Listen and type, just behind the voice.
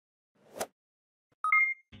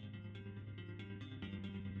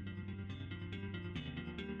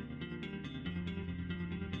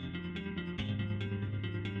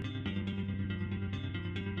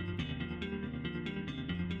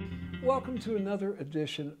welcome to another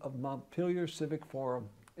edition of Montpelier Civic Forum.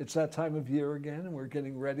 It's that time of year again, and we're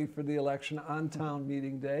getting ready for the election on town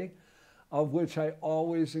meeting day, of which I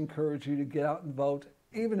always encourage you to get out and vote,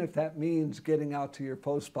 even if that means getting out to your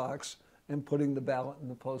post box and putting the ballot in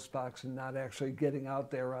the post box and not actually getting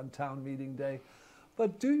out there on town meeting day.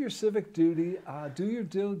 But do your civic duty, do your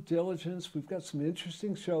due diligence. We've got some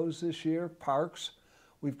interesting shows this year, parks.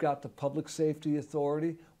 We've got the Public Safety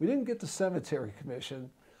Authority. We didn't get the Cemetery Commission,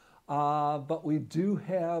 but we do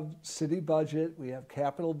have city budget, we have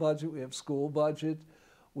capital budget, we have school budget,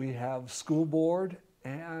 we have school board,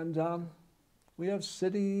 and we have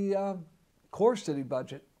city, core city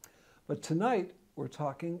budget. But tonight, we're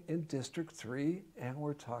talking in District 3, and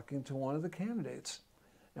we're talking to one of the candidates,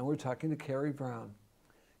 and we're talking to Cary Brown.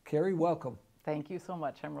 Cary, welcome. Thank you so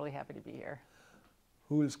much. I'm really happy to be here.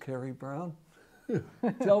 Who is Cary Brown?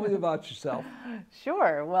 Tell me about yourself.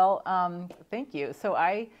 Sure. Well, thank you. So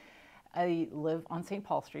I live on St.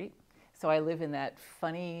 Paul Street. So I live in that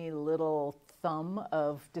funny little thumb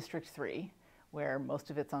of District 3, where most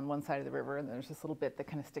of it's on one side of the river, and there's this little bit that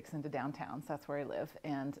kind of sticks into downtown. So that's where I live.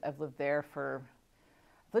 And I've lived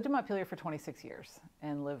in Montpelier for 26 years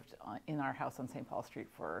and lived in our house on St. Paul Street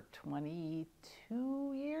for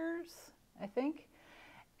 22 years, I think.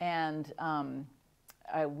 And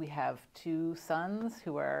we have two sons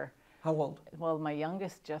who are... How old? Well, my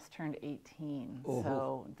youngest just turned 18, Oh.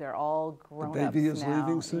 So they're all grown-ups now. The baby is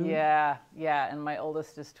leaving soon? Yeah, and my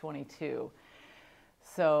oldest is 22.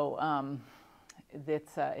 So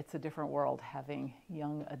it's a different world having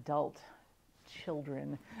young adult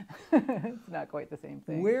children. It's not quite the same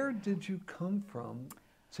thing. Where did you come from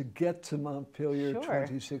to get to Montpelier Sure.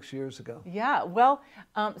 26 years ago? Yeah, well,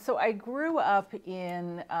 so I grew up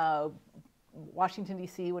in Washington,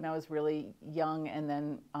 D.C. when I was really young, and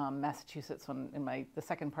then Massachusetts in the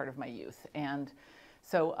second part of my youth. And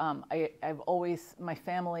so I've always, my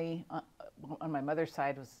family on my mother's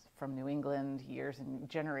side was from New England years and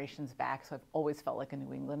generations back, so I've always felt like a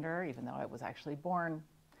New Englander, even though I was actually born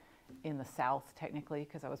in the South, technically,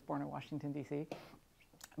 because I was born in Washington, D.C.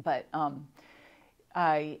 But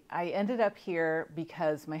I ended up here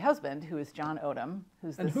because my husband, who is John Odom,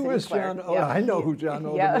 who's the city clerk. And who is John Odom? Yeah, I know who John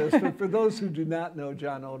Odom is, but for those who do not know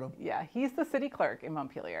John Odom. Yeah, he's the city clerk in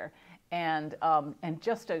Montpelier. And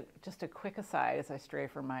just a quick aside, as I stray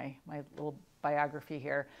from my little biography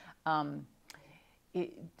here,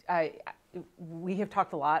 we have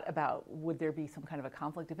talked a lot about would there be some kind of a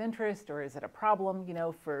conflict of interest, or is it a problem,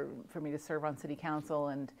 for me to serve on city council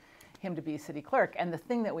and him to be city clerk. And the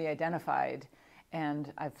thing that we identified,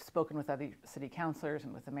 and I've spoken with other city councilors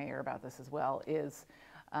and with the mayor about this as well, is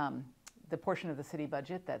the portion of the city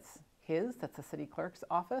budget that's the city clerk's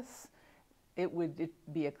office. It would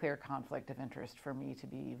be a clear conflict of interest for me to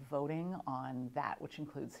be voting on that, which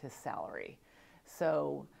includes his salary.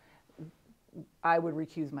 So I would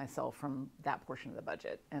recuse myself from that portion of the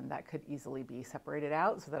budget, and that could easily be separated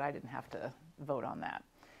out so that I didn't have to vote on that.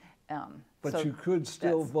 But so you could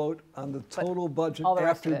still vote on the total budget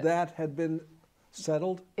after that had been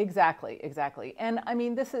settled? Exactly. And I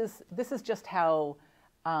mean, this is just how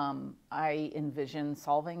I envision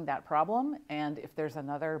solving that problem. And if there's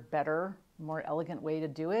another better, more elegant way to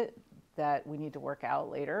do it that we need to work out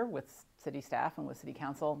later with city staff and with city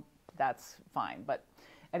council, that's fine. But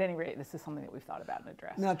at any rate, this is something that we've thought about and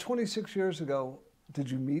addressed. Now, 26 years ago,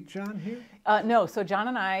 did you meet John here? No. So John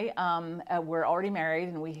and I were already married,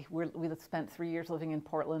 and we spent 3 years living in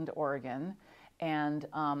Portland, Oregon. And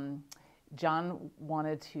John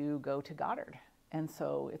wanted to go to Goddard. And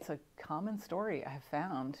so it's a common story I have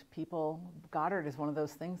found. Goddard is one of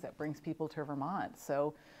those things that brings people to Vermont.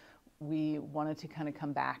 So we wanted to kind of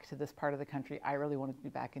come back to this part of the country. I really wanted to be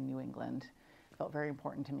back in New England. It felt very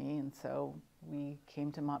important to me. And so we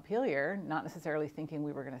came to Montpelier, not necessarily thinking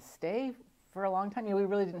we were going to stay for a long time. We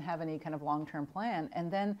really didn't have any kind of long-term plan. And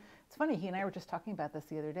then it's funny, he and I were just talking about this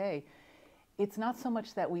the other day. It's not so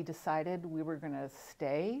much that we decided we were going to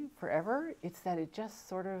stay forever. It's that we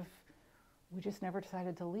just never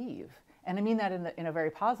decided to leave. And I mean that in a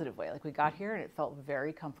very positive way. Like, we got here and it felt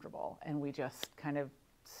very comfortable, and we just kind of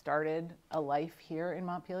started a life here in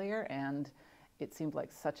Montpelier, and it seemed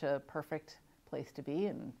like such a perfect place to be.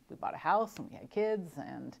 And we bought a house and we had kids,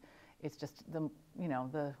 and it's just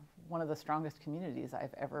one of the strongest communities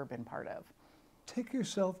I've ever been part of. Take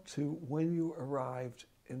yourself to when you arrived.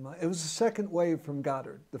 It was the second wave from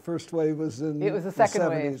Goddard. The first wave was in the 70s. It was the second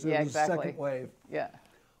wave. Yeah, exactly. The second wave. Yeah.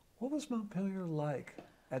 What was Montpelier like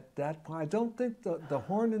at that point? I don't think the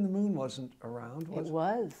Horn in the Moon wasn't around. It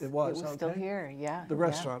was. It was still here. Yeah. The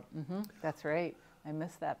restaurant. Yeah. Mm-hmm. That's right. I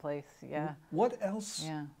miss that place. Yeah. What else?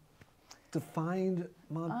 Yeah. defined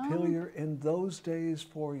Montpelier in those days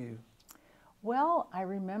for you? Well, I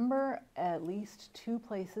remember at least 2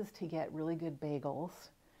 places to get really good bagels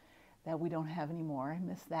that we don't have anymore. I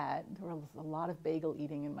miss that. There was a lot of bagel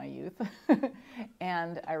eating in my youth.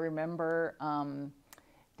 And I remember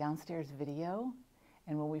Downstairs Video.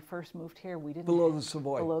 And when we first moved here, we didn't Below the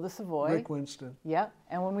Savoy. Below the Savoy. Rick Winston. Yeah.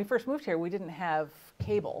 And when we first moved here, we didn't have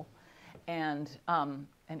cable. And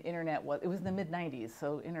internet it was in the mid-90s,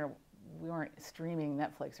 so we weren't streaming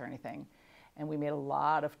Netflix or anything. And we made a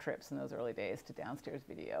lot of trips in those early days to Downstairs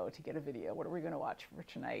Video to get a video. What are we going to watch for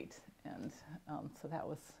tonight? And so that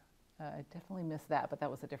was, I definitely miss that, but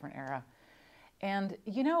that was a different era. And,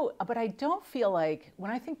 you know, but I don't feel like,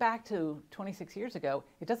 when I think back to 26 years ago,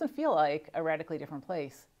 it doesn't feel like a radically different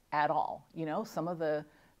place at all. You know, some of the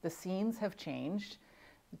scenes have changed.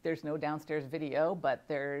 There's no Downstairs Video, but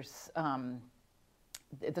there's,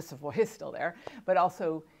 the Savoy is still there, but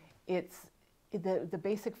also it's, the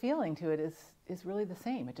basic feeling to it is really the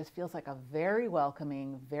same. It just feels like a very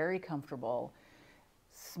welcoming, very comfortable,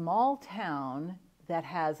 small town that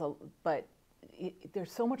has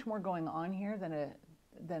there's so much more going on here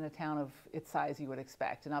than a town of its size you would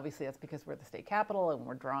expect. And obviously that's because we're the state capital and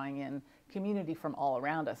we're drawing in community from all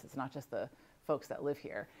around us. It's not just the folks that live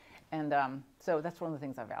here. And so that's one of the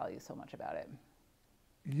things I value so much about it.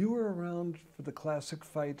 You were around for the classic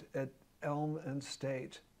fight at Elm and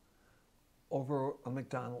State over a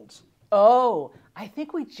McDonald's. Oh, I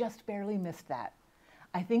think we just barely missed that.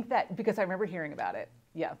 I think that, because I remember hearing about it.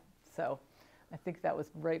 Yeah, so I think that was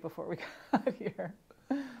right before we got here.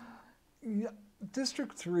 Yeah,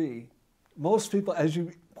 District 3, most people, as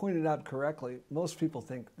you pointed out correctly, most people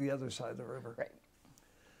think the other side of the river. Right.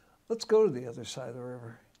 Let's go to the other side of the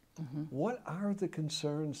river. Mm-hmm. What are the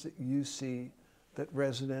concerns that you see that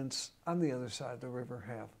residents on the other side of the river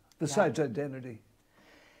have, besides identity?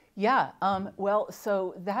 Yeah, well,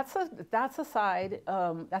 so that's a side,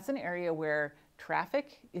 that's an area where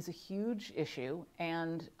traffic is a huge issue,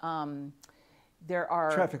 and there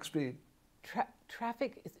are traffic speed.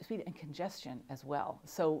 Traffic speed and congestion as well.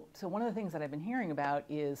 So one of the things that I've been hearing about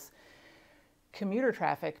is commuter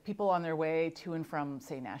traffic, people on their way to and from,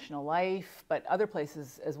 say, National Life, but other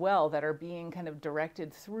places as well that are being kind of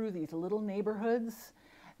directed through these little neighborhoods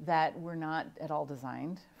that were not at all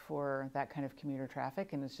designed for that kind of commuter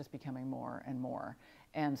traffic, and it's just becoming more and more.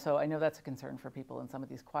 And so I know that's a concern for people in some of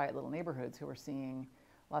these quiet little neighborhoods who are seeing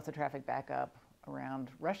lots of traffic back up around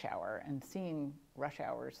rush hour and seeing rush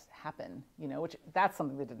hours happen, you know, which that's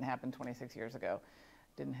something that didn't happen 26 years ago.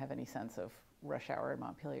 Didn't have any sense of rush hour in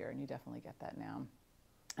Montpelier, and you definitely get that now.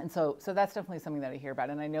 And so that's definitely something that I hear about.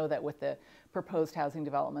 And I know that with the proposed housing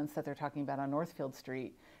developments that they're talking about on Northfield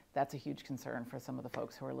Street, that's a huge concern for some of the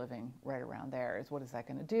folks who are living right around there, is what is that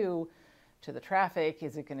going to do to the traffic?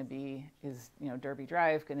 Is it going to be, you know, Derby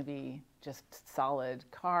Drive going to be just solid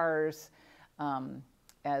cars,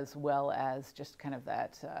 as well as just kind of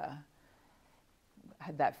that,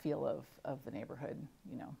 that feel of the neighborhood,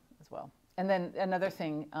 you know, as well. And then another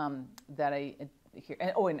thing that I hear,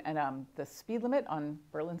 and the speed limit on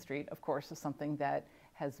Berlin Street, of course, is something that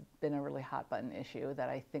has been a really hot button issue that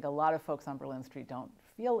I think a lot of folks on Berlin Street don't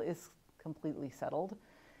feel is completely settled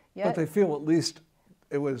yet. But they feel at least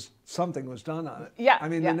something was done on it. Yeah. I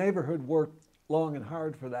mean, yeah. the neighborhood worked long and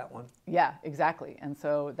hard for that one. Yeah, exactly. And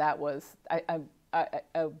so that was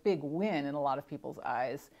a big win in a lot of people's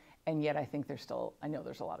eyes. And yet I think I know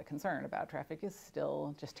there's a lot of concern about traffic is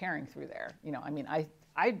still just tearing through there. You know, I mean,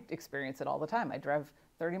 I experience it all the time. I drive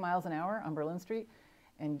 30 miles an hour on Berlin Street,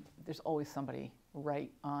 and there's always somebody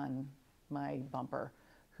right on my bumper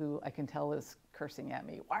who I can tell is cursing at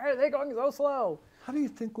me. Why are they going so slow? How do you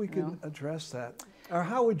think we can address that? Or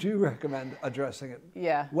how would you recommend addressing it?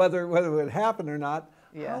 Yeah. Whether it would happen or not,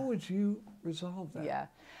 yeah. How would you resolve that? Yeah.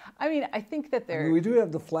 I mean, I think that I mean, we do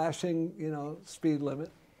have the flashing, you know, speed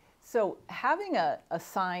limit. So having a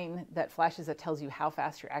sign that flashes that tells you how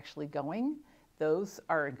fast you're actually going, those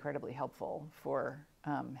are incredibly helpful for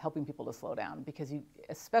helping people to slow down, because you,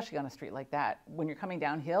 especially on a street like that, when you're coming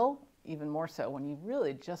downhill, even more so when you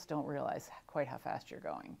really just don't realize quite how fast you're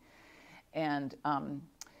going. And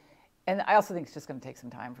I also think it's just going to take some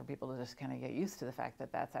time for people to just kind of get used to the fact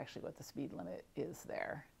that that's actually what the speed limit is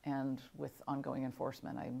there. And with ongoing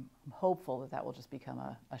enforcement, I'm hopeful that that will just become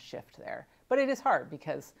a shift there. But it is hard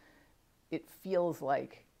because it feels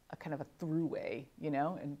like a kind of a throughway, you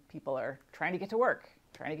know, and people are trying to get to work,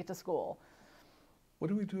 trying to get to school. What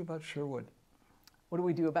do we do about Sherwood? What do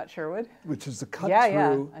we do about Sherwood? Which is the cut through.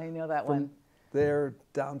 Yeah, I know that one. There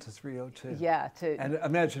down to 302. Yeah. And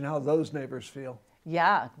imagine how those neighbors feel.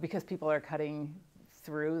 Yeah, because people are cutting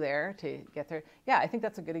through there to get there. Yeah, I think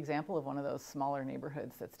that's a good example of one of those smaller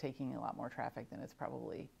neighborhoods that's taking a lot more traffic than it's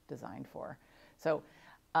probably designed for. So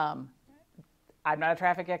I'm not a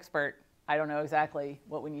traffic expert. I don't know exactly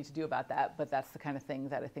what we need to do about that, but that's the kind of thing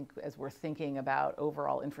that I think as we're thinking about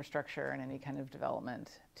overall infrastructure and any kind of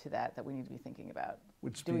development to that we need to be thinking about.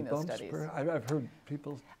 Would speed doing those bumps, studies. I've heard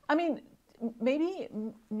people. I mean, maybe.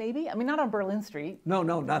 I mean, not on Berlin Street. No,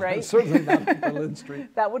 not right? certainly not on Berlin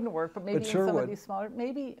Street. That wouldn't work, but maybe in some Sherwood. of these smaller,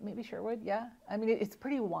 maybe Sherwood. Yeah, I mean, it's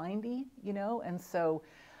pretty windy, you know, and so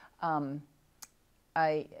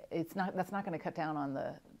that's not going to cut down on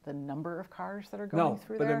the number of cars that are going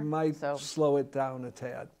through there. No, but it might slow it down a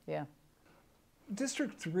tad. Yeah.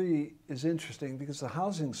 District 3 is interesting because the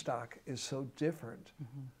housing stock is so different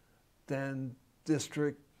than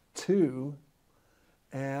District 2.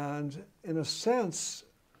 And in a sense,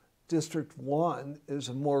 District 1 is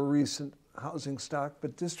a more recent housing stock,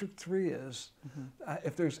 but District 3 is.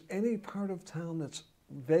 If there's any part of town that's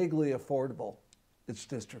vaguely affordable, it's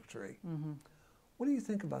District 3. What do you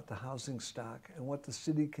think about the housing stock and what the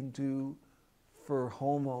city can do for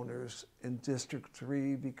homeowners in District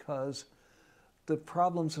 3? Because the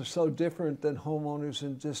problems are so different than homeowners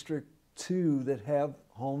in District 2 that have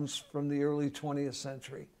homes from the early 20th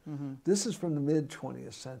century. This is from the mid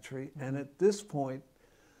 20th century, and at this point,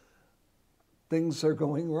 things are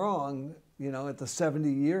going wrong, you know, at the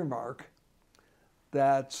 70-year mark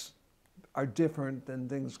that are different than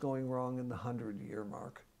things going wrong in the 100-year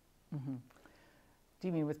mark. Do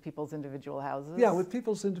you mean with people's individual houses? Yeah, with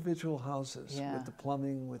people's individual houses, Yeah. with the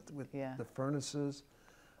plumbing, with Yeah. the furnaces.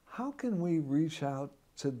 How can we reach out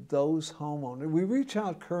to those homeowners? We reach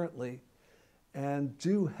out currently and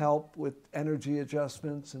do help with energy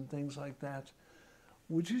adjustments and things like that.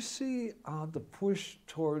 Would you see the push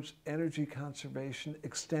towards energy conservation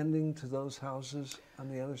extending to those houses on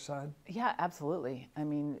the other side? Yeah, absolutely. I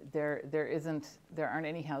mean, there aren't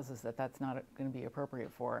any houses that's not going to be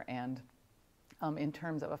appropriate for. And in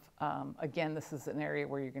terms of, again, this is an area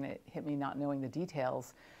where you're going to hit me not knowing the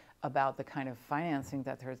details about the kind of financing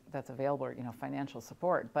that's available, or, you know, financial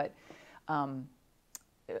support. But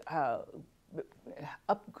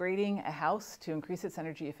upgrading a house to increase its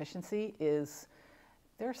energy efficiency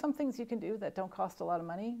there are some things you can do that don't cost a lot of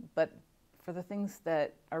money, but for the things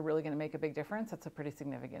that are really going to make a big difference, it's a pretty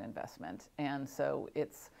significant investment. And so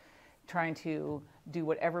it's trying to do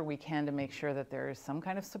whatever we can to make sure that there is some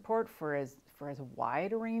kind of support for as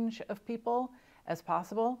wide a range of people as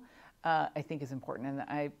possible, I think is important.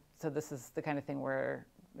 And so this is the kind of thing where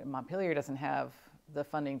Montpelier doesn't have the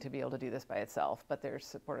funding to be able to do this by itself, but there's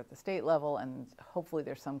support at the state level, and hopefully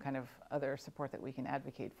there's some kind of other support that we can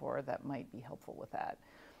advocate for that might be helpful with that.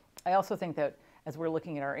 I also think that as we're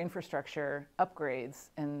looking at our infrastructure upgrades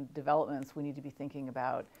and developments, we need to be thinking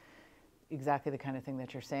about exactly the kind of thing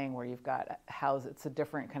that you're saying, where you've got a house. It's a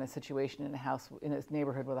different kind of situation in a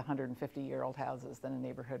neighborhood with 150-year-old houses than a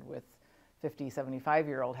neighborhood with 50,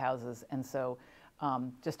 75-year-old houses. And so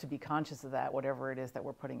just to be conscious of that, whatever it is that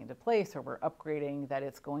we're putting into place or we're upgrading, that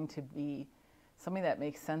it's going to be something that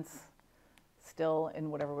makes sense still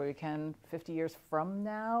in whatever way we can 50 years from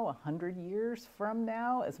now, 100 years from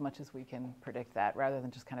now, as much as we can predict that, rather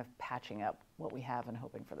than just kind of patching up what we have and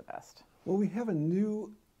hoping for the best. Well, we have a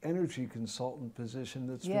new energy consultant position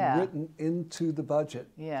that's been written into the budget.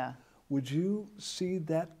 Yeah. Would you see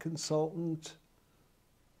that consultant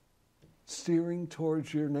steering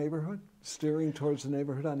towards your neighborhood, steering towards the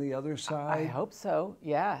neighborhood on the other side? I hope so.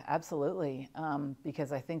 Yeah, absolutely.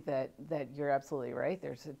 Because I think that you're absolutely right.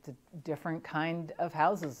 There's a different kind of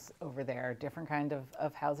houses over there, different kind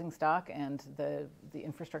of housing stock, and the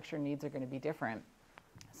infrastructure needs are going to be different.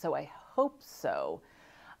 So I hope so.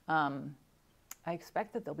 I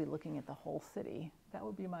expect that they'll be looking at the whole city. That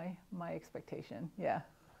would be my expectation. Yeah.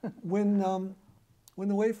 When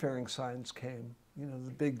the wayfaring signs came, you know,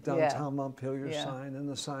 the big downtown Montpelier sign and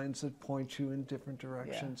the signs that point you in different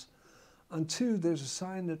directions. On 2, there's a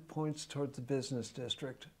sign that points toward the business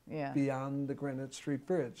district beyond the Greenwich Street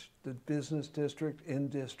Bridge, the business district in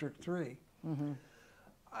District 3.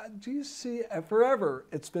 Do you see, forever,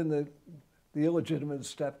 it's been the illegitimate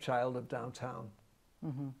stepchild of downtown.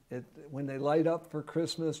 When they light up for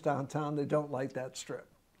Christmas downtown, they don't light that strip.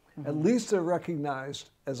 At least they're recognized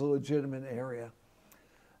as a legitimate area.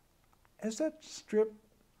 Has that strip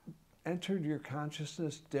entered your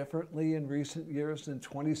consciousness differently in recent years than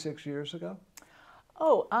 26 years ago?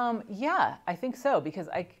 Oh, yeah, I think so, because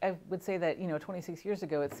I would say that, 26 years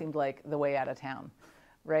ago, it seemed like the way out of town,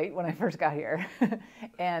 right, when I first got here.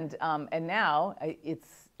 And now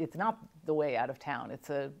it's not the way out of town.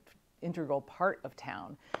 It's integral part of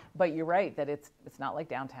town. But you're right that it's not like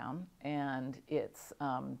downtown, and it's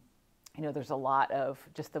you know, there's a lot of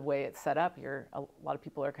just the way it's set up. A lot of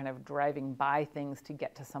people are kind of driving by things to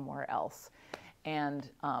get to somewhere else, and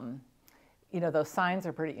you know, those signs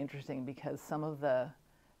are pretty interesting because some of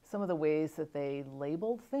the ways that they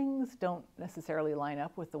labeled things don't necessarily line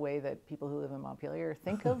up with the way that people who live in Montpelier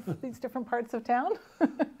think of these different parts of town.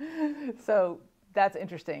 So that's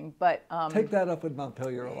interesting, but take that up with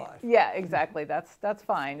Montpelier Alive. Yeah, exactly. That's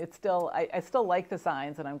fine. It's still I still like the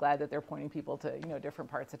signs, and I'm glad that they're pointing people to, you know,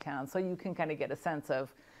 different parts of town, so you can kind of get a sense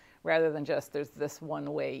of, rather than just there's this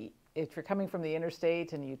one way. If you're coming from the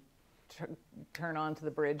interstate and you turn onto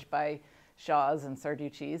the bridge by Shaw's and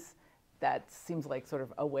Sarducci's, that seems like sort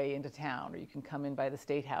of a way into town, or you can come in by the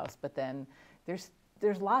State House, but then there's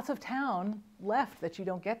lots of town left that you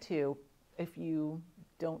don't get to if you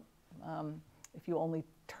don't. If you only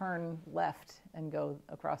turn left and go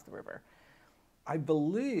across the river. I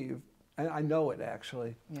believe, and I know it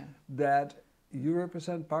actually, Yeah. that you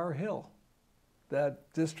represent Bar Hill,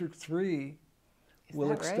 that District 3 will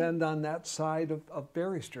that right? extend on that side of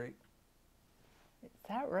Berry Street. Is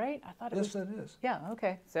that right? I thought it Yes, was. it is. Yeah,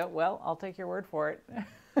 okay. So, well, I'll take your word for it.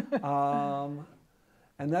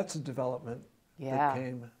 And that's a development Yeah. that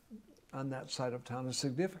came on that side of town, a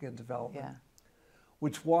significant development, Yeah.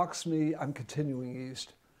 which walks me, I'm continuing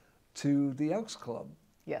east, to the Elks Club.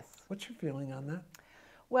 Yes. What's your feeling on that?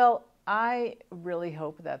 Well, I really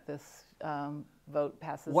hope that this vote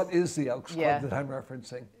passes. What is the Elks Club Yeah. that I'm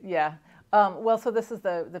referencing? Yeah. Well, so this is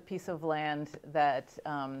the piece of land that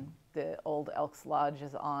the old Elks Lodge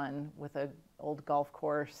is on, with an old golf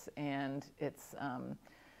course, and it's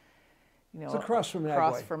you know, It's across from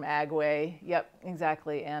across Agway. from Agway. Yep,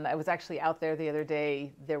 exactly. And I was actually out there the other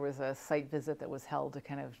day. There was a site visit that was held to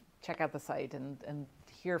kind of check out the site and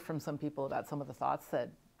hear from some people about some of the thoughts that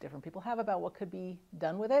different people have about what could be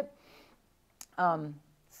done with it.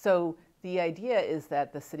 So the idea is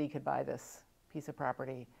that the city could buy this piece of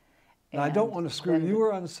property. Now, I don't want to screw, then- you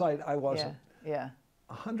were on site, I wasn't. Yeah.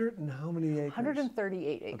 100 and how many acres?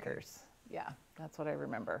 138 acres. Yeah, that's what I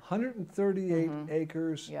remember. 138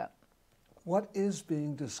 acres. Yeah. What is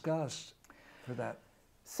being discussed for that?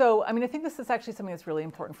 So, I mean, I think this is actually something that's really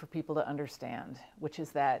important for people to understand, which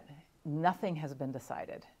is that nothing has been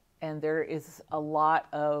decided. And there is a lot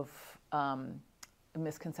of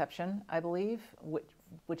misconception, I believe,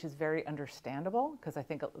 which is very understandable, because I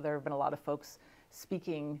think there have been a lot of folks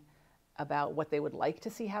speaking about what they would like to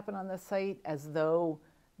see happen on this site as though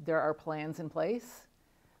there are plans in place.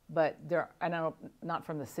 But I know, not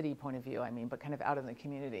from the city point of view, I mean, but kind of out in the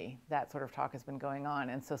community, that sort of talk has been going on.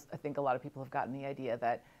 And so I think a lot of people have gotten the idea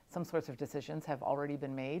that some sorts of decisions have already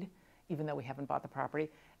been made, even though we haven't bought the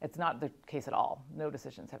property. It's not the case at all. No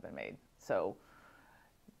decisions have been made. So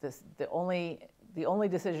the only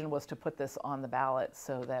decision was to put this on the ballot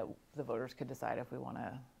so that the voters could decide if we want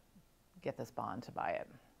to get this bond to buy it.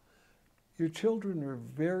 Your children were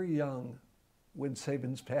very young when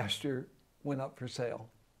Sabin's pasture went up for sale.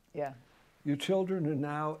 Yeah. Your children are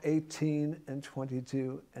now 18 and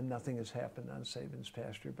 22, and nothing has happened on Sabin's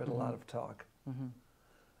pasture, but a lot of talk.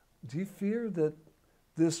 Do you fear that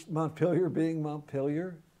this Montpelier being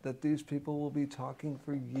Montpelier, that these people will be talking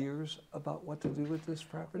for years about what to do with this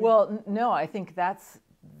property? Well, no, I think that's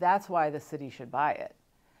why the city should buy it.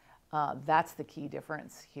 That's the key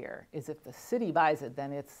difference here, is if the city buys it,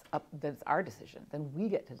 then it's our decision. Then we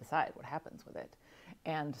get to decide what happens with it.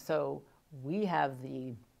 And so we have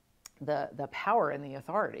the power and the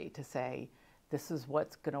authority to say, this is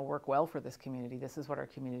what's going to work well for this community. This is what our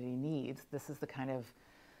community needs. This is the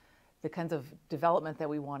kinds of development that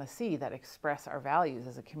we want to see that express our values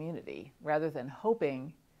as a community, rather than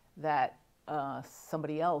hoping that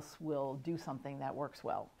somebody else will do something that works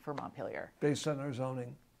well for Montpelier. Based on our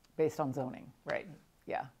zoning. Based on zoning, right?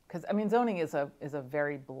 Yeah, because I mean, zoning is a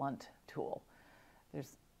very blunt tool.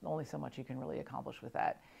 There's only so much you can really accomplish with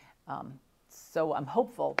that. So I'm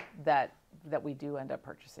hopeful that we do end up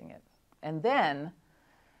purchasing it. And then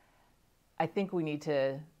I think we need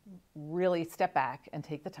to really step back and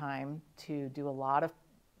take the time to do a lot of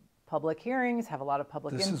public hearings, have a lot of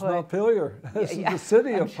public This input. is Montpelier. This is the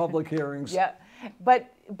city of public hearings. Yeah,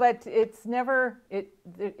 but it's never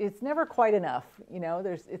quite enough. You know,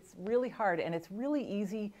 it's really hard, and it's really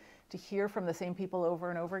easy to hear from the same people over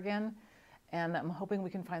and over again. And I'm hoping we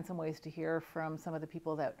can find some ways to hear from some of the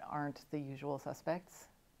people that aren't the usual suspects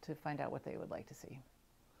to find out what they would like to see.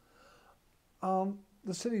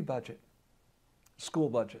 The city budget, school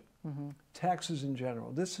budget, taxes in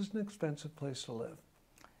general. This is an expensive place to live.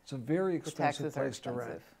 It's a very expensive place to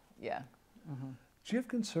rent. Yeah. Do you have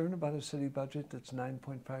concern about a city budget that's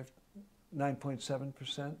 $9.5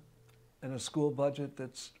 9.7%, and a school budget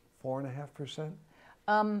that's 4.5%?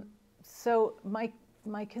 So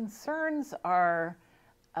my concerns are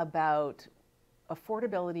about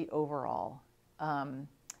affordability overall,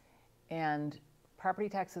 and property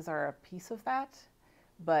taxes are a piece of that,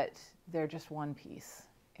 but they're just one piece.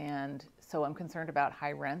 And so I'm concerned about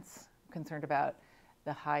high rents, I'm concerned about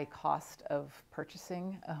the high cost of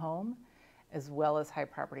purchasing a home, as well as high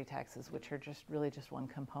property taxes, which are just really just one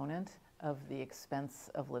component of the expense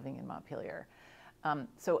of living in Montpelier.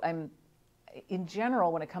 So in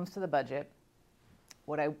general, when it comes to the budget,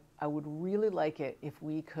 what I would really like it if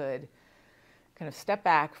we could kind of step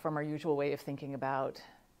back from our usual way of thinking about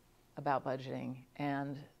budgeting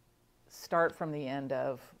and start from the end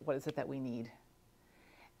of what is it that we need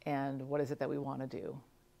and what is it that we want to do,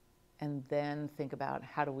 and then think about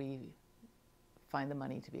how do we find the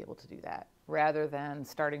money to be able to do that, rather than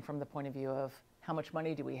starting from the point of view of how much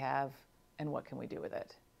money do we have and what can we do with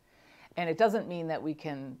it. And it doesn't mean that we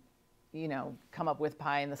can, come up with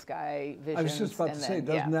pie in the sky visions. I was just about to say,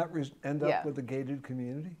 doesn't that end up Yeah. with a gated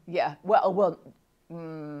community? Yeah, I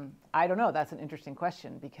don't know. That's an interesting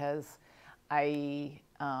question, because I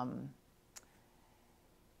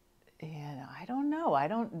don't know. I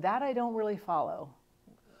don't really follow.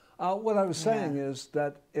 What I was saying is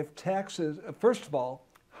that if taxes, first of all,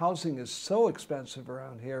 housing is so expensive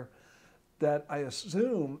around here that I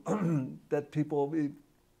assume that people will be,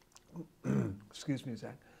 excuse me,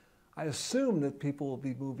 Zach, I assume that people will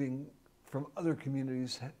be moving from other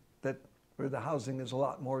communities where the housing is a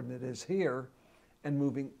lot more than it is here, and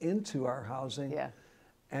moving into our housing,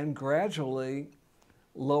 and gradually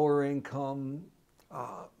lower income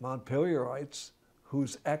Montpelierites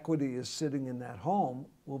whose equity is sitting in that home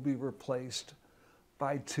will be replaced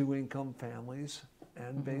by two-income families,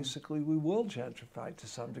 and basically we will gentrify to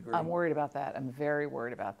some degree. I'm worried about that. I'm very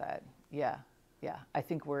worried about that. Yeah. I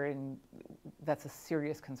think that's a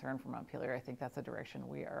serious concern for Montpelier. I think that's a direction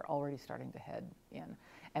we are already starting to head in.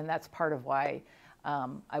 And that's part of why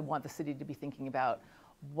I want the city to be thinking about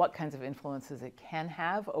what kinds of influences it can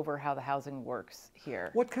have over how the housing works here.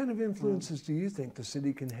 What kind of influences do you think the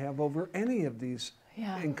city can have over any of these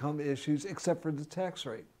income issues except for the tax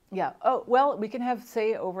rate? Yeah. Oh, well, we can have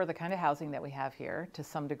say over the kind of housing that we have here to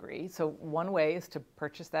some degree. So one way is to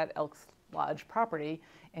purchase that Elks Lodge property,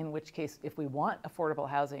 in which case, if we want affordable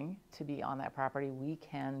housing to be on that property, we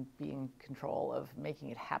can be in control of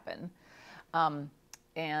making it happen.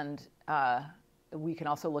 We can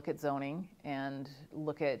also look at zoning and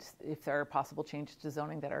look at if there are possible changes to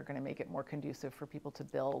zoning that are going to make it more conducive for people to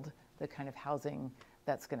build the kind of housing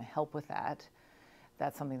that's going to help with that.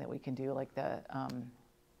 That's something that we can do, like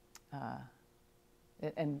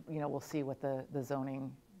we'll see what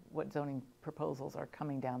what zoning proposals are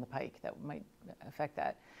coming down the pike that might affect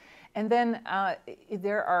that. And then I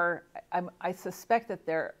suspect that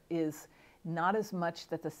there is not as much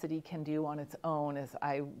that the city can do on its own as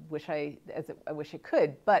I wish it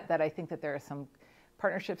could, but that I think that there are some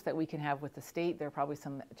partnerships that we can have with the state. There are probably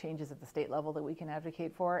some changes at the state level that we can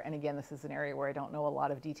advocate for. And again, this is an area where I don't know a lot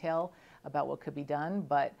of detail about what could be done,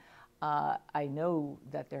 but I know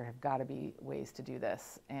that there have got to be ways to do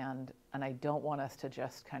this, and I don't want us to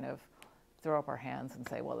just kind of throw up our hands and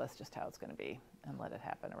say, well, that's just how it's going to be, and let it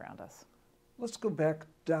happen around us. Let's go back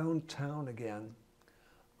downtown again.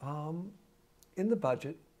 In the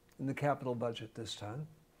budget, in the capital budget this time,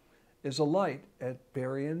 is a light at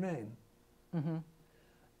Barry and Main.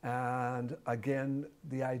 And again,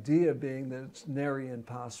 the idea being that it's nary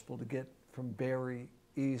impossible to get from Barry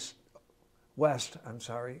west,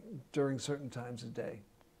 during certain times of day.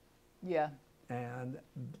 Yeah. And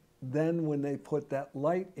then when they put that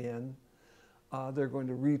light in, they're going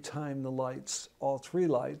to retime the lights, all three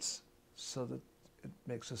lights, so that it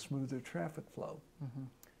makes a smoother traffic flow.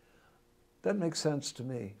 That makes sense to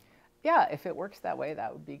me. Yeah, if it works that way,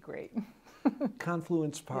 that would be great.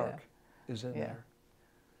 Confluence Park is in there.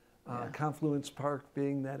 Confluence Park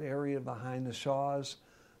being that area behind the Shaws,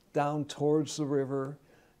 down towards the river,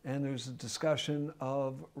 and there's a discussion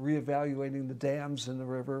of reevaluating the dams in the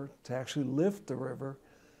river to actually lift the river,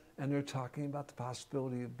 and they're talking about the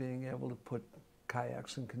possibility of being able to put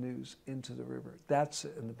kayaks and canoes into the river. That's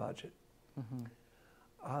in the budget.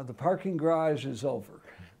 The parking garage is over.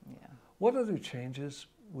 What other changes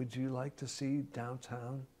would you like to see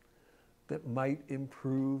downtown that might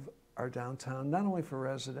improve our downtown, not only for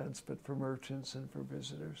residents, but for merchants and for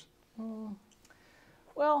visitors?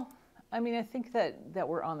 Well, I mean, I think that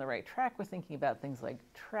we're on the right track with thinking about things like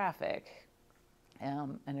traffic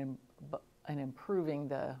and improving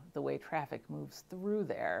the way traffic moves through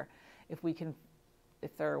there. If we can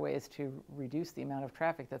if there are ways to reduce the amount of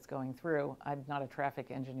traffic that's going through. I'm not a traffic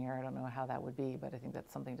engineer. I don't know how that would be, but I think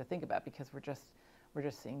that's something to think about because we're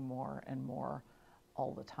just seeing more and more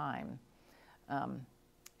all the time.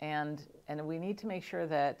 And we need to make sure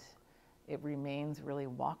that it remains really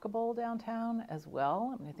walkable downtown as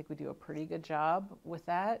well. I mean, I think we do a pretty good job with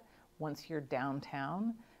that once you're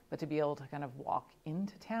downtown, but to be able to kind of walk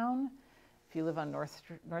into town. If you live on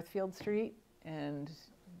Northfield Street and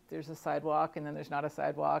there's a sidewalk and then there's not a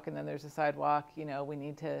sidewalk and then there's a sidewalk, you know, we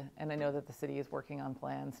need to, and I know that the city is working on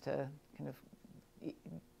plans to kind of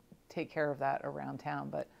take care of that around town,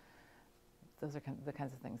 but those are the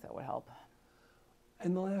kinds of things that would help.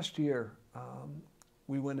 In the last year,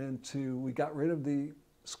 we got rid of the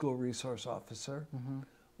school resource officer. Mm-hmm.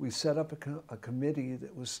 We set up a committee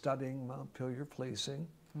that was studying Montpelier policing.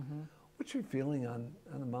 Mm-hmm. What's your feeling on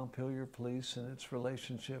the Montpelier police and its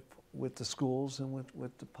relationship with the schools and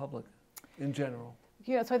with the public in general?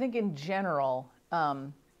 Yeah, so I think in general,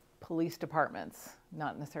 police departments,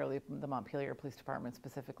 not necessarily the Montpelier Police Department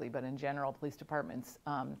specifically, but in general, police departments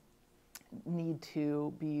need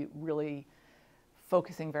to be really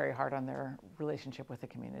focusing very hard on their relationship with the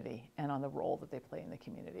community and on the role that they play in the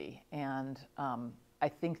community. And I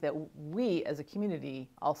think that we as a community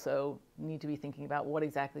also need to be thinking about what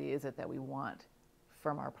exactly is it that we want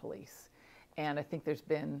from our police. And I think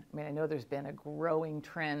I know there's been a growing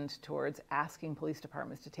trend towards asking police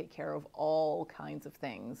departments to take care of all kinds of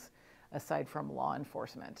things aside from law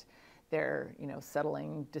enforcement. They're, you know,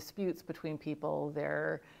 settling disputes between people.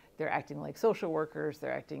 They're acting like social workers.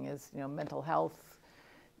 They're acting as, you know, mental health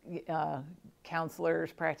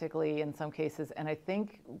counselors practically in some cases. And I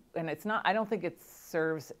don't think it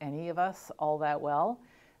serves any of us all that well.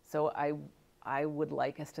 So I would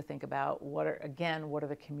like us to think about what are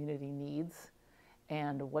the community needs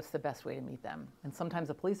and what's the best way to meet them. And sometimes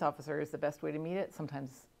a police officer is the best way to meet it.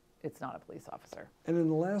 Sometimes it's not a police officer. And in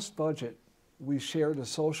the last budget, we shared a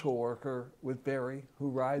social worker with Barry who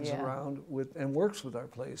rides around and works with our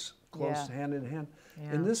police close hand in hand.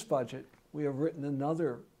 Yeah. In this budget, we have written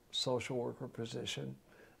another social worker position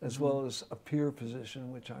as well as a peer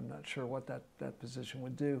position, which I'm not sure what that position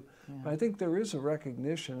would do. Yeah. But I think there is a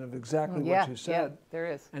recognition of exactly what you said. Yeah,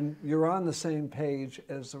 there is. And you're on the same page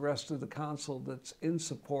as the rest of the council that's in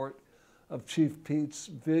support of Chief Pete's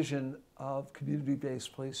vision of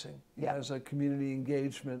community-based policing. He has a community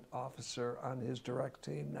engagement officer on his direct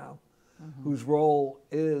team now, whose role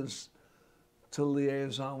is to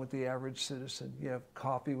liaison with the average citizen. You have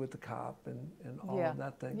coffee with the cop and all of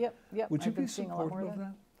that thing. Yep. Would you be supportive of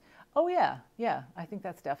that? Oh yeah. I think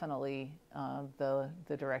that's definitely the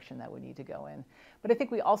direction that we need to go in. But I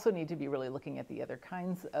think we also need to be really looking at the other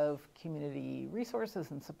kinds of community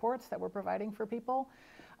resources and supports that we're providing for people,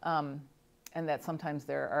 and that sometimes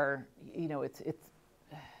there are, you know,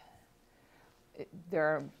 there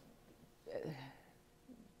are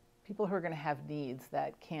people who are going to have needs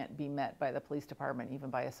that can't be met by the police department, even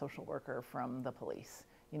by a social worker from the police,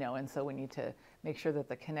 you know, and so we need to make sure that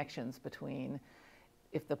the connections between,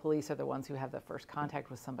 if the police are the ones who have the first contact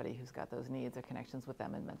with somebody who's got those needs, the connections with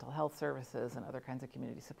them in mental health services and other kinds of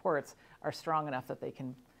community supports are strong enough that they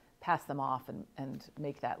can pass them off and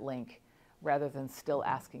make that link, rather than still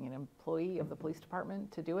asking an employee of the police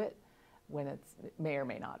department to do it when it may or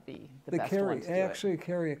may not be the best one to do it. They actually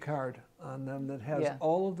carry a card on them that has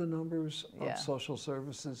all of the numbers of social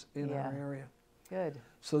services in our area. Good.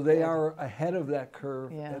 So they are ahead of that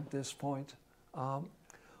curve at this point. What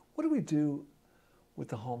do we do with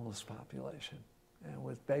the homeless population and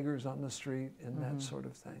with beggars on the street and that sort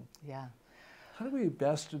of thing? Yeah. How do we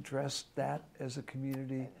best address that as a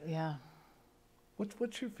community? Yeah.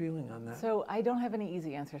 What's your feeling on that? So I don't have any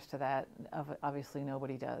easy answers to that. Obviously,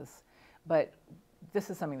 nobody does. But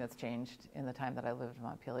this is something that's changed in the time that I lived in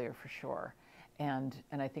Montpelier for sure. And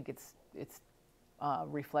I think it's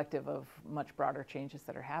reflective of much broader changes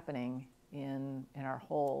that are happening in our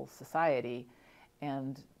whole society,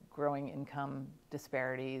 and growing income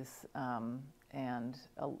disparities, and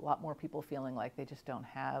a lot more people feeling like they just don't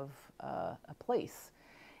have a place.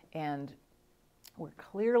 And we're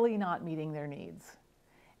clearly not meeting their needs.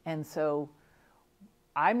 And so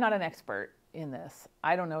I'm not an expert in this.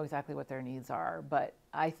 I don't know exactly what their needs are, but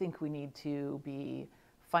I think we need to be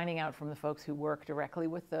finding out from the folks who work directly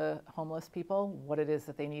with the homeless people what it is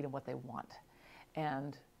that they need and what they want,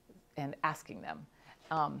 and asking them.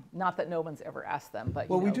 Not that no one's ever asked them, but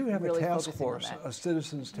we do have really a task force, a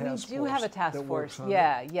citizens task force. We do have a task force,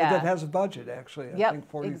 that has a budget actually. I think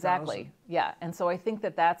 40,000. Exactly. Yeah, and so I think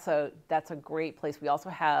that's a great place. We also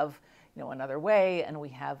have, you know, Another Way, and we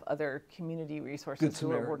have other community resources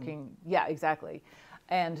who are working. Yeah, exactly.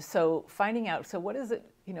 And so finding out, so what is it,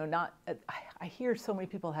 not, I hear so many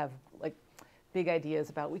people have like big ideas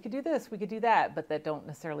about we could do this, we could do that, but that don't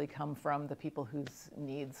necessarily come from the people whose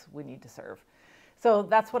needs we need to serve. So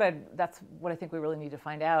that's what I think we really need to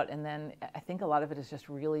find out. And then I think a lot of it is just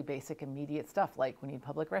really basic, immediate stuff. Like we need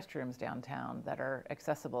public restrooms downtown that are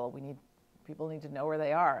accessible. People need to know where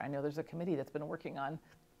they are. I know there's a committee that's been working on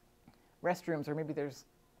restrooms, or maybe there's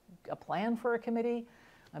a plan for a committee.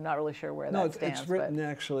 I'm not really sure where that stands. No, it's written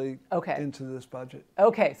actually into this budget.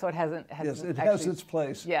 Okay, so it hasn't yes, it actually, has its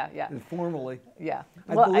place. Yeah. Formally. Yeah.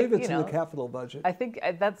 I believe it's in the capital budget. I think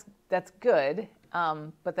that's good.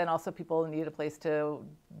 But then also people need a place to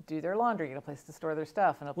do their laundry, a place to store their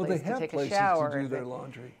stuff, and a place to take a shower. They have places to do their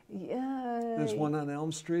laundry. Yeah. There's one on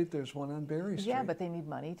Elm Street, there's one on Berry Street. Yeah, but they need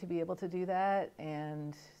money to be able to do that,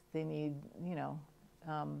 and they need,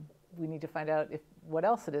 we need to find out what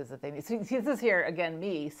else it is that they need. So this is here, again,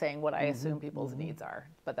 me saying what I assume people's needs are,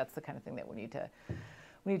 but that's the kind of thing that we need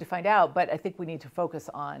to find out. But I think we need to focus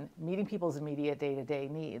on meeting people's immediate day-to-day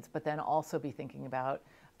needs, but then also be thinking about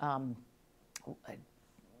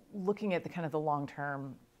looking at the kind of the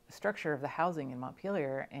long-term structure of the housing in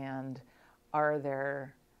Montpelier, and are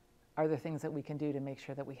there things that we can do to make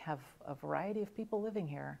sure that we have a variety of people living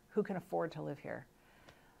here who can afford to live here?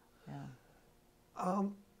 Yeah.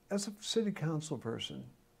 As a city council person,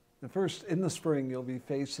 in the spring you'll be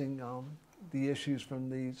facing the issues from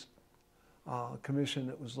these commission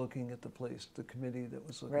that was looking at the police, the committee that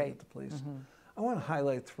was looking at the police. I want to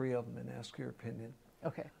highlight 3 of them and ask your opinion.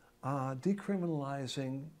 Okay.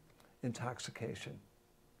 Decriminalizing intoxication,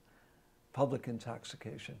 public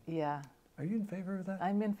intoxication. Yeah. Are you in favor of that?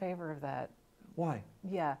 I'm in favor of that. Why?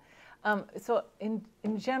 Yeah. So in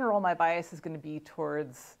general, my bias is going to be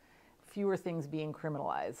towards fewer things being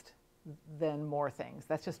criminalized than more things.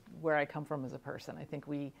 That's just where I come from as a person. I think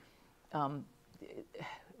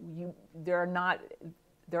there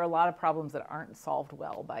are a lot of problems that aren't solved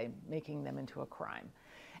well by making them into a crime.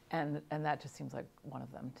 And that just seems like one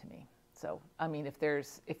of them to me. So, I mean,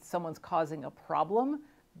 if someone's causing a problem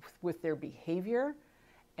with their behavior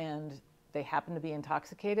and they happen to be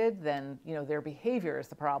intoxicated, then, their behavior is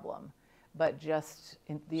the problem. But just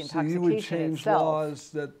the intoxication itself. So you would change laws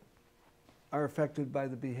that are affected by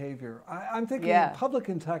the behavior. I'm thinking public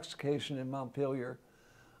intoxication in Montpelier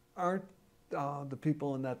aren't the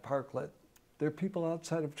people in that parklet. They're people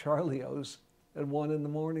outside of Charlio's at 1 in the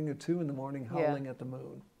morning or 2 in the morning howling at the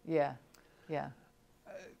moon. Yeah.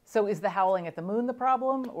 So is the howling at the moon the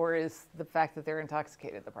problem, or is the fact that they're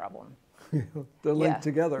intoxicated the problem? They're linked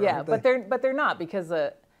together. Yeah, aren't they? but they're not, because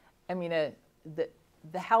the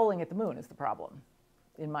howling at the moon is the problem,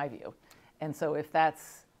 in my view. And so if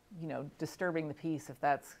that's disturbing the peace, if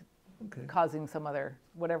that's causing some other,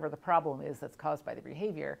 whatever the problem is that's caused by the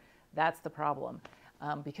behavior, that's the problem,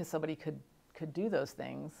 because somebody could do those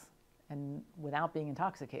things and without being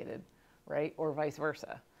intoxicated, right, or vice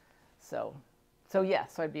versa. So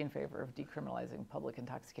I'd be in favor of decriminalizing public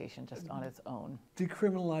intoxication just on its own.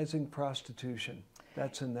 Decriminalizing prostitution,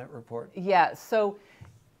 that's in that report. Yeah, so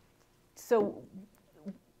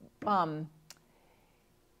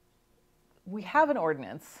we have an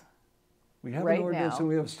ordinance. We have an ordinance and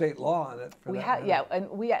we have state law on it. And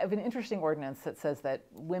we have an interesting ordinance that says that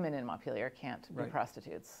women in Montpelier can't be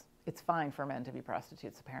prostitutes. It's fine for men to be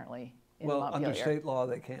prostitutes, apparently, in Montpelier. Under state law,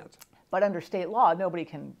 they can't. But under state law, nobody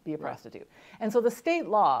can be a prostitute. And so the state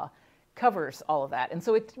law covers all of that. And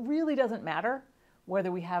so it really doesn't matter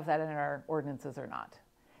whether we have that in our ordinances or not.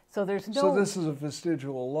 So there's no... So this is a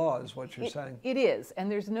vestigial law, is what you're saying? It is.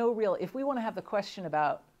 And there's no real... If we want to have the question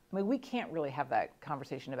about... we can't really have that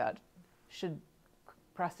conversation about should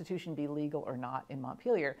prostitution be legal or not in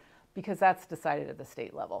Montpelier, because that's decided at the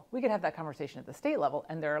state level. We could have that conversation at the state level,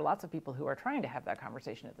 and there are lots of people who are trying to have that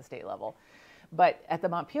conversation at the state level. But at the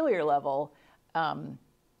Montpelier level,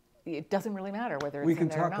 it doesn't really matter whether it's in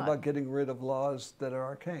there or not. We can talk about getting rid of laws that are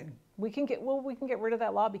arcane. We can get rid of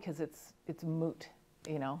that law because it's moot.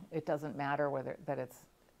 It doesn't matter whether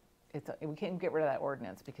we can't get rid of that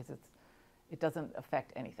ordinance because it doesn't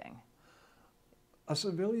affect anything. A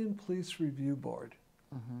civilian police review board.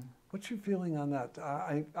 What's your feeling on that?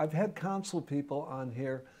 I've had council people on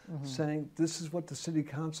here saying this is what the city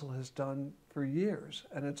council has done for years,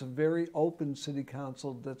 and it's a very open city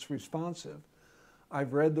council that's responsive.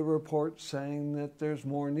 I've read the report saying that there's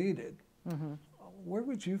more needed. Where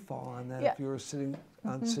would you fall on that if you were sitting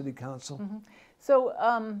on city council? So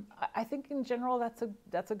I think in general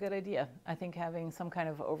that's a good idea. I think having some kind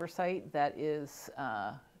of oversight that is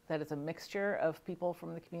a mixture of people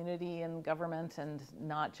from the community and government, and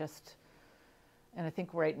not just. And I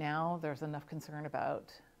think right now there's enough concern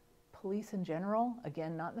about police in general.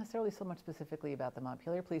 Again, not necessarily so much specifically about the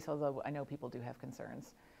Montpelier police, although I know people do have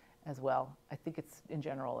concerns as well. I think it's in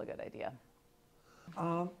general a good idea.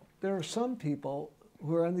 There are some people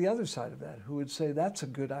who are on the other side of that who would say that's a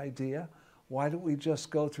good idea. Why don't we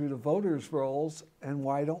just go through the voters' rolls, and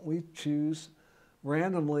why don't we choose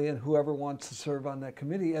randomly and whoever wants to serve on that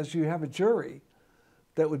committee, as you have a jury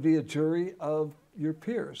that would be a jury of your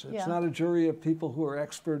peers. It's not a jury of people who are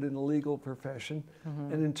expert in the legal profession.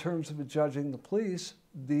 And in terms of judging the police,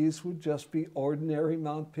 these would just be ordinary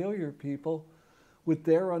Montpelier people with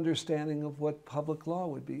their understanding of what public law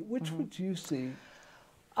would be. Which would you see?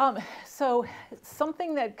 So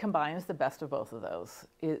something that combines the best of both of those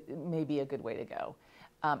may be a good way to go.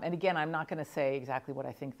 And again, I'm not going to say exactly what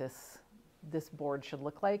I think this board should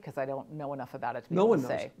look like, because I don't know enough about it to be able to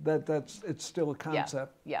say. No one knows. It's still a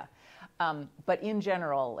concept. Yeah. But in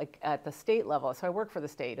general, like at the state level, so I work for the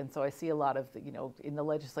state, and so I see a lot of, in the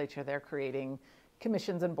legislature, they're creating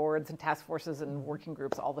commissions and boards and task forces and working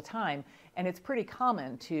groups all the time. And it's pretty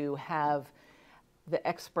common to have the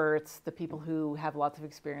experts, the people who have lots of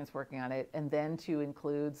experience working on it, and then to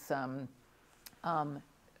include some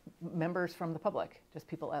members from the public, just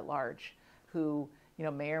people at large, who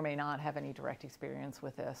may or may not have any direct experience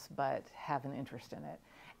with this, but have an interest in it.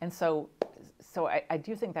 And so I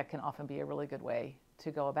do think that can often be a really good way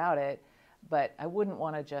to go about it, but I wouldn't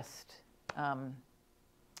want to just,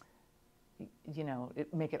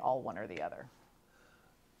 make it all one or the other.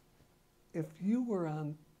 If you were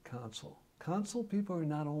on council people are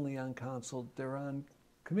not only on council, they're on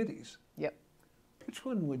committees. Yep. Which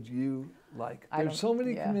one would you like? There's so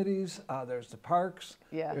many committees. There's the parks.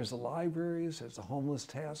 Yeah. There's the libraries. There's the homeless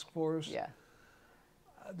task force. Yeah.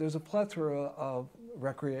 There's a plethora of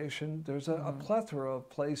recreation. There's a plethora of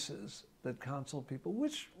places that council people.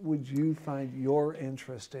 Which would you find your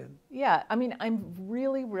interest in? Yeah, I mean, I'm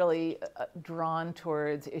really, really drawn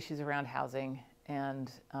towards issues around housing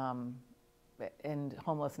and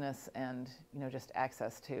homelessness and just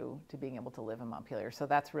access to being able to live in Montpelier. So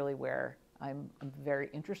that's really where I'm very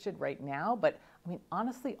interested right now. But I mean,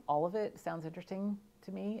 honestly, all of it sounds interesting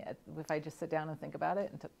to me if I just sit down and think about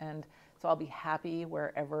it. And so I'll be happy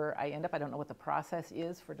wherever I end up. I don't know what the process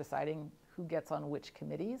is for deciding who gets on which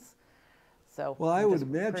committees. So well, I would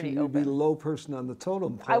imagine you'd be the low person on the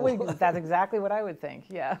totem pole. That's exactly what I would think.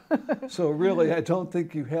 Yeah. So really, I don't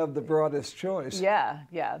think you have the broadest choice. Yeah,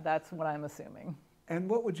 that's what I'm assuming. And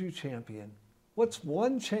what would you champion? What's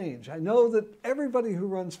one change? I know that everybody who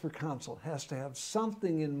runs for council has to have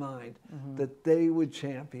something in mind that they would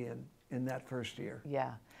champion in that first year.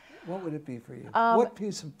 Yeah. What would it be for you? What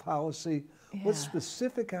piece of policy, what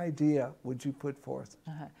specific idea would you put forth?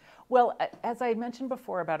 Well, as I mentioned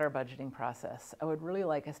before about our budgeting process, I would really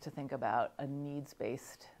like us to think about a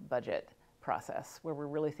needs-based budget process where we're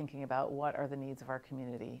really thinking about what are the needs of our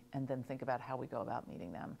community and then think about how we go about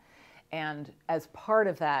meeting them. And as part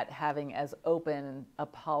of that, having as open a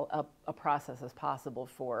process as possible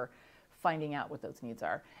for finding out what those needs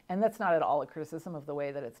are. And that's not at all a criticism of the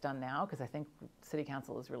way that it's done now, because I think City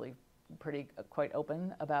Council is really quite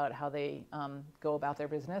open about how they go about their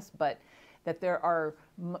business, but that there are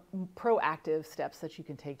proactive steps that you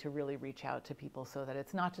can take to really reach out to people so that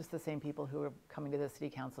it's not just the same people who are coming to the City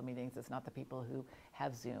Council meetings, it's not the people who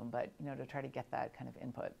have Zoom, but to try to get that kind of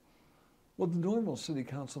input. Well, the normal City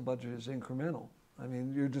Council budget is incremental. I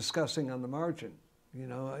mean, you're discussing on the margin.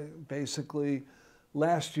 Basically,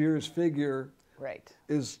 last year's figure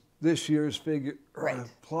is this year's figure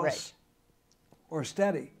plus or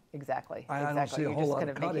steady. Exactly. I don't see a You're whole just lot kind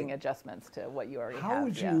of of cutting. making adjustments to what you already have. How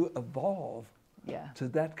would you evolve to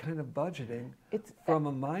that kind of budgeting from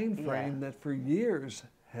a mind frame that for years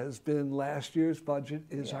has been last year's budget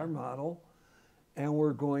is our model, and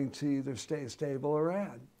we're going to either stay stable or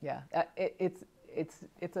add? Yeah, it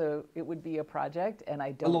would be a project, and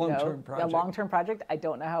I don't know. A long-term project. I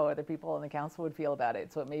don't know how other people on the council would feel about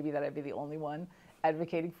it. So it may be that I'd be the only one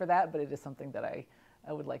advocating for that, but it is something that I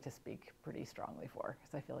would like to speak pretty strongly for,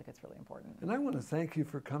 because I feel like it's really important. And I want to thank you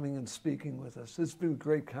for coming and speaking with us. It's been a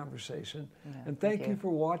great conversation. Yeah, and thank you for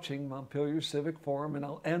watching Montpelier Civic Forum. And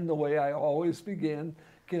I'll end the way I always begin.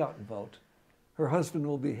 Get out and vote. Her husband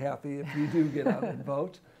will be happy if you do get out and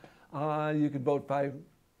vote. You can vote by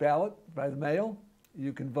ballot, by the mail.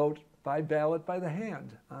 You can vote by ballot, by the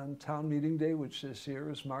hand on town meeting day, which this year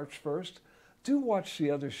is March 1st. Do watch the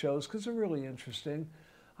other shows because they're really interesting.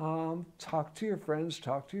 Talk to your friends,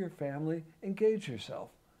 talk to your family, engage yourself.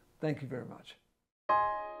 Thank you very much.